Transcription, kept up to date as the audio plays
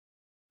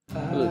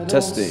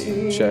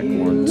Testing. Check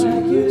 1, 2,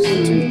 1,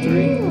 2,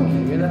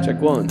 3.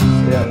 Check 1.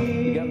 Yeah.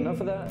 You got enough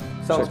of that?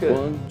 Sounds Check good.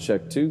 1.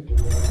 Check 2.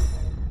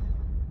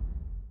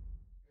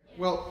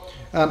 Well,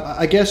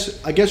 I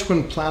guess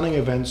when planning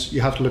events,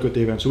 you have to look at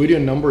the event. So we do a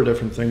number of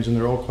different things, and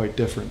they're all quite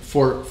different.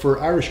 For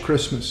Irish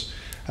Christmas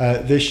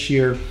this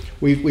year,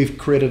 we've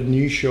created a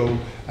new show,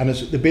 and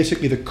it's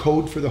basically the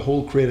code for the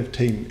whole creative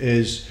team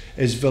is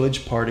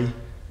Village Party,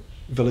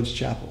 Village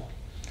Chapel.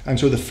 And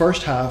so the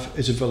first half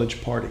is a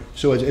village party.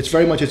 So it's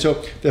very much,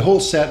 so the whole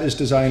set is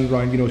designed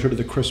around, sort of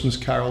the Christmas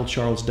Carol,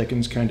 Charles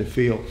Dickens kind of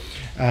feel.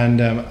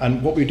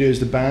 And what we do is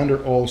the band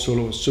are all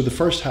soloists. So the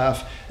first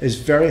half is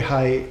very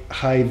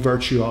high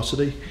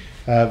virtuosity,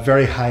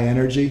 very high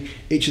energy.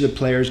 Each of the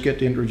players get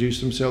to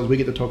introduce themselves. We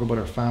get to talk about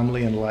our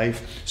family and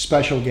life.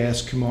 Special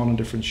guests come on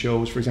different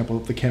shows. For example,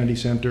 the Kennedy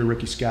Centre,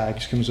 Ricky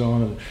Skaggs comes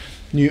on, and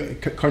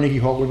Carnegie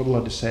Hall, we're not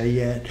allowed to say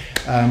yet,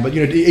 but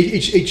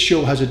each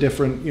show has a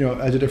different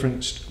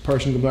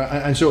person,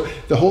 and so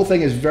the whole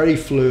thing is very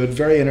fluid,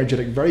 very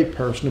energetic, very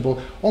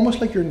personable,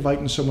 almost like you're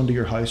inviting someone to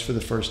your house for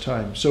the first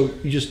time. So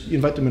you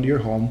invite them into your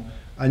home,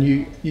 and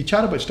you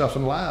chat about stuff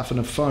and laugh and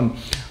have fun.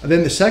 And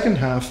then the second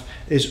half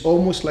is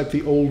almost like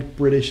the old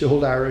British, the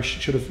old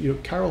Irish sort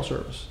of carol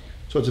service.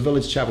 So it's a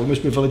village chapel. It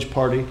must be a village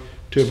party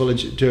to a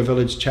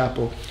village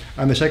chapel.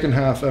 And the second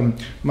half,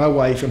 my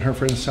wife and her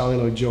friend Sally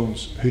Lloyd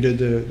Jones, who did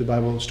the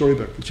Bible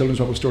storybook, the children's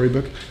Bible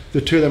storybook,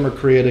 the two of them are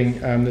creating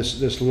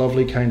this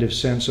lovely kind of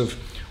sense of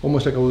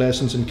almost like a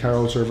lessons in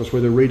carol service,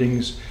 where the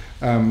readings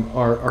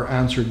are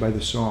answered by the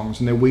songs,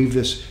 and they weave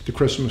the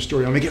Christmas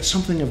story, and we get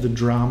something of the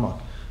drama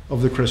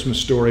of the Christmas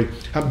story.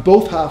 And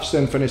both halves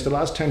then finish, the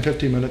last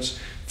 10-15 minutes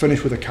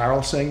finish with a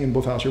carol sing, and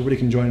both halves everybody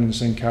can join in and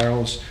sing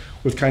carols,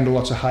 with kind of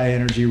lots of high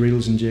energy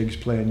reels and jigs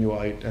playing you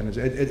out, and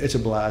it's a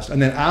blast.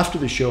 And then after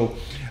the show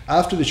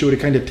to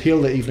kind of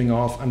tail the evening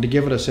off and to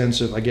give it a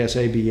sense of, I guess,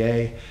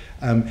 ABA,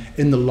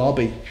 in the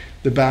lobby,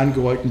 the band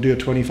go out and do a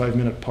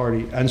 25-minute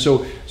party, and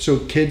so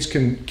kids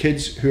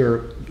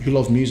who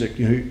love music,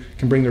 who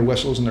can bring their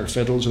whistles and their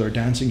fiddles or their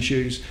dancing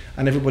shoes,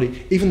 and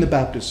everybody, even the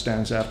Baptist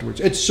dance afterwards.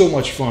 It's so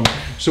much fun.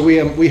 So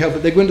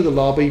they go into the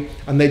lobby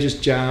and they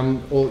just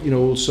jam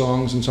old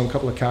songs and some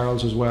couple of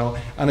carols as well,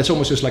 and it's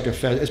almost just like a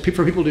fest. It's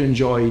for people to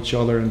enjoy each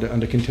other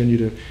and to continue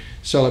to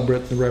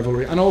celebrate the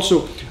revelry. And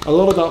also a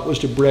lot of that was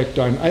to break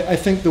down, I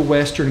think, the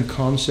Western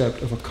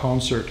concept of a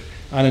concert,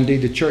 and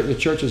indeed the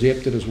church has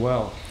aped it as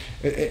well.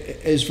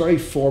 Is very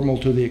formal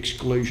to the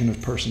exclusion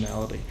of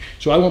personality.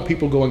 So I want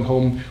people going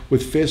home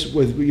with pictures,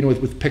 with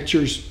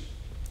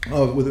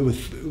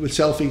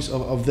selfies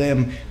of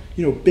them,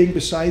 being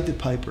beside the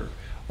piper,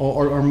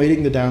 or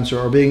meeting the dancer,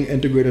 or being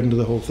integrated into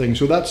the whole thing.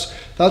 So that's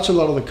a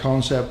lot of the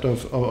concept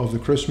of the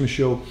Christmas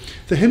show.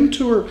 The hymn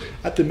tour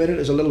at the minute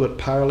is a little bit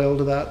parallel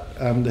to that.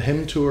 The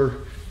hymn tour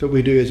that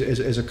we do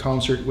is a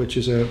concert, which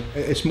is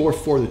it's more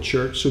for the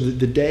church. So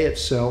the day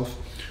itself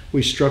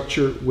we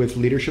structure with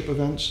leadership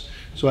events.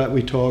 So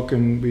we talk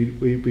and we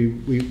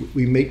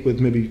meet with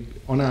maybe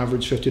on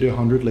average 50 to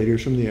 100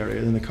 leaders from the area.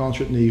 And then the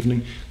concert in the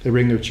evening, they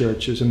bring their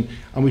churches and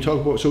we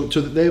talk about, so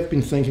they've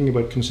been thinking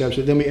about concepts.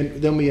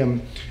 Then we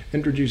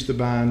introduce the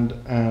band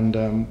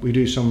and we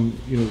do some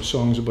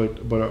songs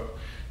about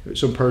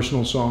some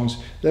personal songs.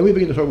 Then we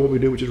begin to talk about what we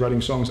do, which is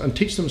writing songs, and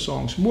teach them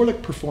songs, more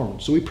like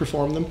performance. So we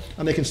perform them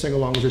and they can sing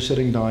along as they're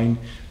sitting down.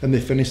 Then they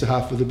finish the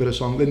half with a bit of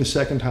song. Then the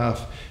second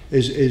half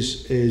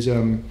is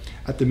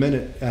at the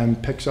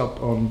minute picks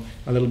up on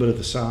a little bit of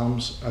the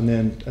Psalms and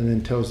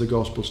then tells the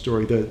gospel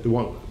story, the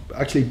one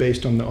actually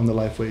based on the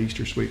LifeWay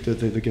Easter Suite,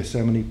 the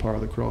Gethsemane part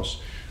of the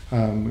cross.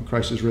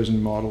 Christ is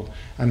risen model,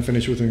 and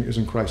finish with is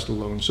in Christ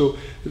alone. So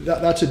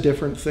that's a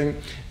different thing.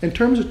 In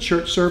terms of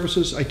church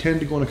services, I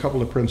tend to go on a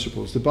couple of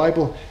principles. The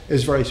Bible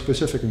is very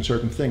specific in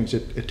certain things.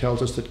 It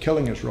tells us that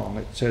killing is wrong.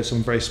 It says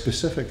some very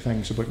specific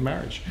things about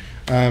marriage.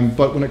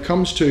 But when it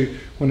comes to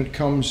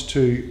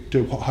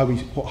how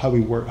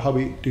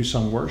we do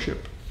sung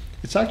worship,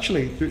 it's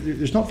actually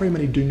there's not very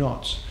many do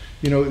nots.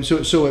 So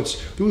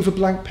we have a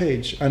blank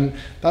page, and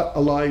that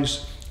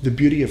allows the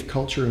beauty of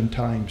culture and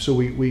time. So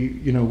we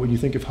when you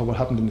think of what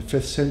happened in the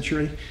 5th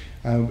century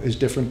is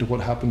different to what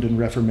happened in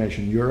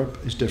Reformation Europe,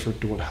 is different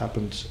to what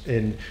happens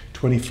in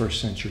 21st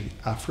century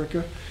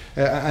Africa.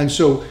 And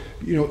so,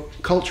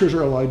 cultures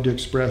are allowed to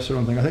express their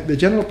own thing. I think the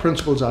general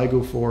principles I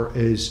go for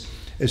is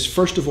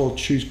first of all,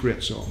 choose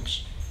great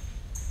songs.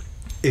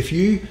 If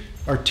you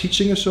are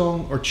teaching a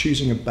song or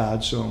choosing a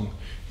bad song,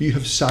 you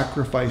have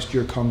sacrificed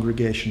your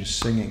congregation's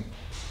singing,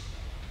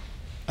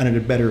 and it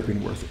had better have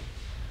been worth it.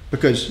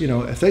 Because,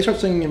 if they start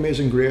singing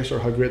Amazing Grace or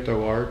How Great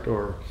Thou Art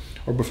or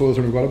Before the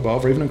Throne of God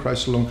Above or even In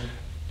Christ Alone,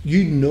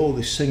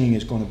 the singing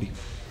is going to be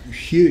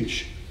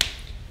huge.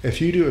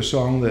 If you do a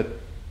song that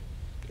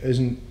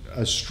isn't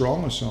as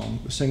strong a song,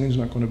 the singing's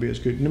not going to be as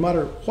good, no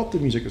matter what the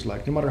music is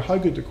like, no matter how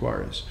good the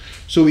choir is.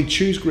 So we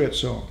choose great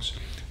songs.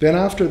 Then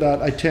after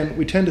that,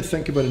 we tend to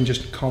think about it in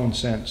just common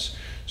sense.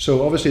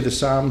 So obviously the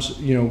Psalms,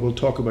 we'll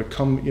talk about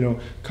come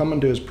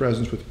into His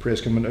presence with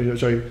praise.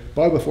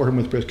 Bow before Him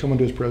with praise. Come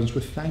into His presence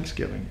with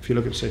thanksgiving. If you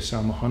look at, say,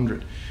 Psalm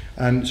 100,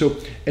 And so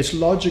it's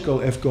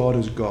logical, if God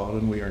is God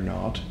and we are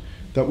not,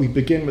 that we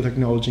begin with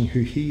acknowledging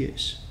who he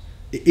is.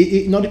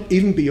 Not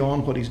even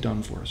beyond what he's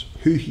done for us,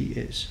 who he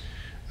is.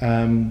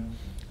 And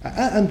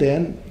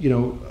then, you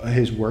know,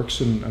 his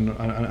works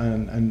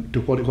and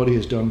to what he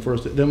has done for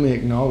us. Then we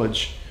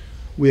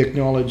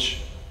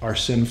acknowledge our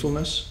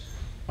sinfulness,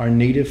 our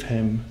need of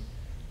him,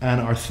 and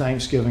our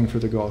thanksgiving for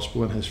the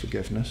gospel and his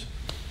forgiveness.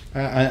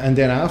 And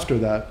then after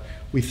that,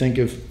 we think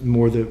of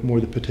more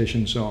the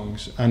petition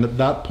songs. And at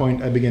that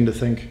point, I begin to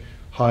think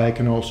how I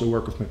can also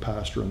work with my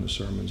pastor on the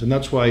sermons. And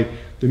that's why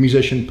the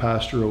musician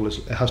pastoral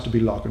it has to be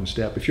lock and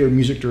step. If you're a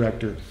music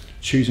director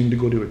choosing to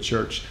go to a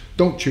church,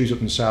 don't choose it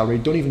on salary,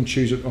 don't even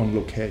choose it on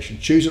location.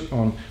 Choose it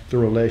on the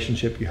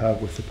relationship you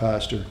have with the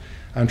pastor,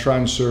 and try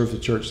and serve the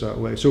church that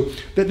way. So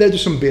they're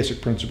just some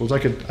basic principles. I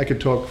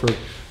could talk for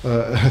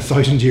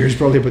 1,000 years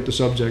probably about the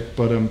subject,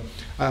 but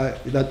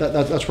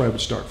that's where I would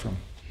start from.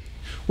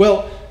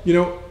 Well, you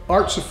know,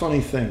 art's a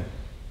funny thing.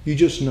 You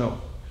just know.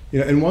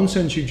 You know, in one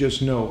sense, you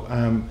just know.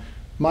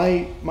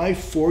 My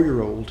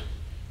 4-year-old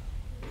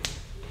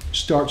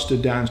starts to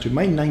dance to,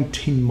 my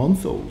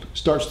 19-month-old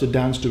starts to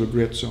dance to a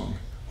great song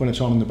when it's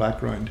on in the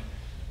background,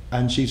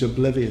 and she's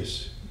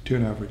oblivious to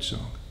an average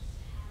song.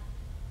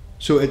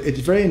 So it's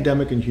very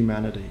endemic in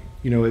humanity.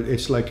 You know,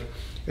 it's like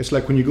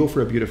when you go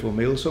for a beautiful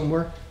meal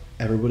somewhere,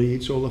 everybody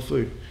eats all the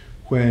food.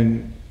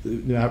 When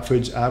the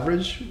food's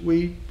average,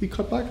 we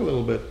cut back a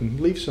little bit and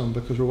leave some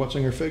because we're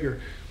watching our figure.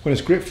 When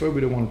it's great food,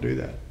 we don't want to do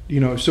that. You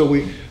know,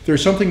 so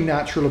there's something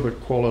natural about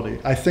quality.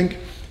 I think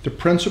the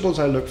principles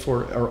I look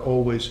for are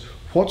always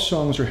what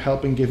songs are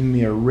helping giving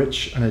me a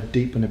rich and a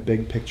deep and a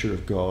big picture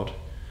of God,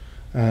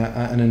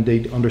 and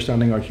indeed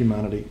understanding our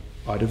humanity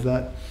out of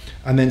that.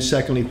 And then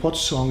secondly, what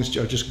songs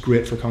are just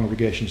great for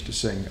congregations to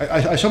sing.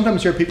 I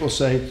sometimes hear people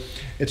say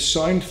it's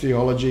sound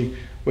theology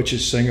which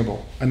is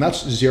singable, and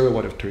that's 0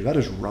 out of 2. That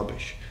is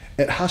rubbish.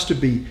 It has to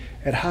be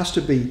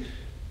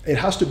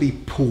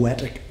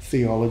poetic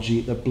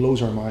theology that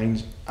blows our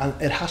minds,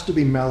 and it has to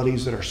be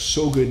melodies that are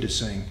so good to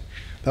sing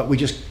that we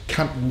just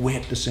can't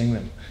wait to sing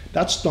them.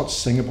 That's not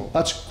singable.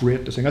 That's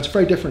great to sing. That's a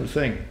very different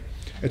thing.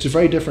 It's a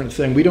very different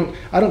thing.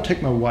 I don't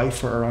take my wife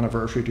for our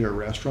anniversary to a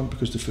restaurant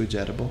because the food's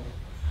edible.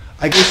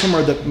 I go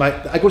somewhere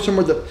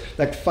that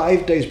like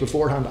 5 days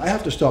beforehand, I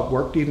have to stop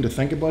work even to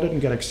think about it and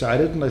get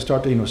excited, and I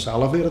start to, you know,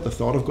 salivate at the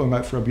thought of going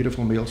out for a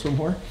beautiful meal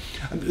somewhere.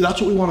 And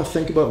that's what we want to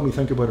think about when we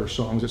think about our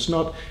songs. It's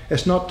not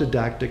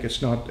didactic.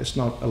 It's not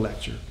a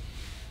lecture.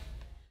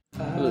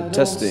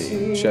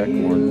 Testing. Check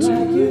 1, 2,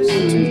 1,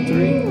 2,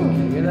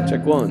 3.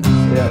 Check 1.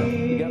 Yeah.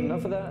 You got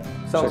enough of that?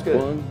 Sounds check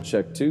good. 1.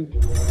 Check 2.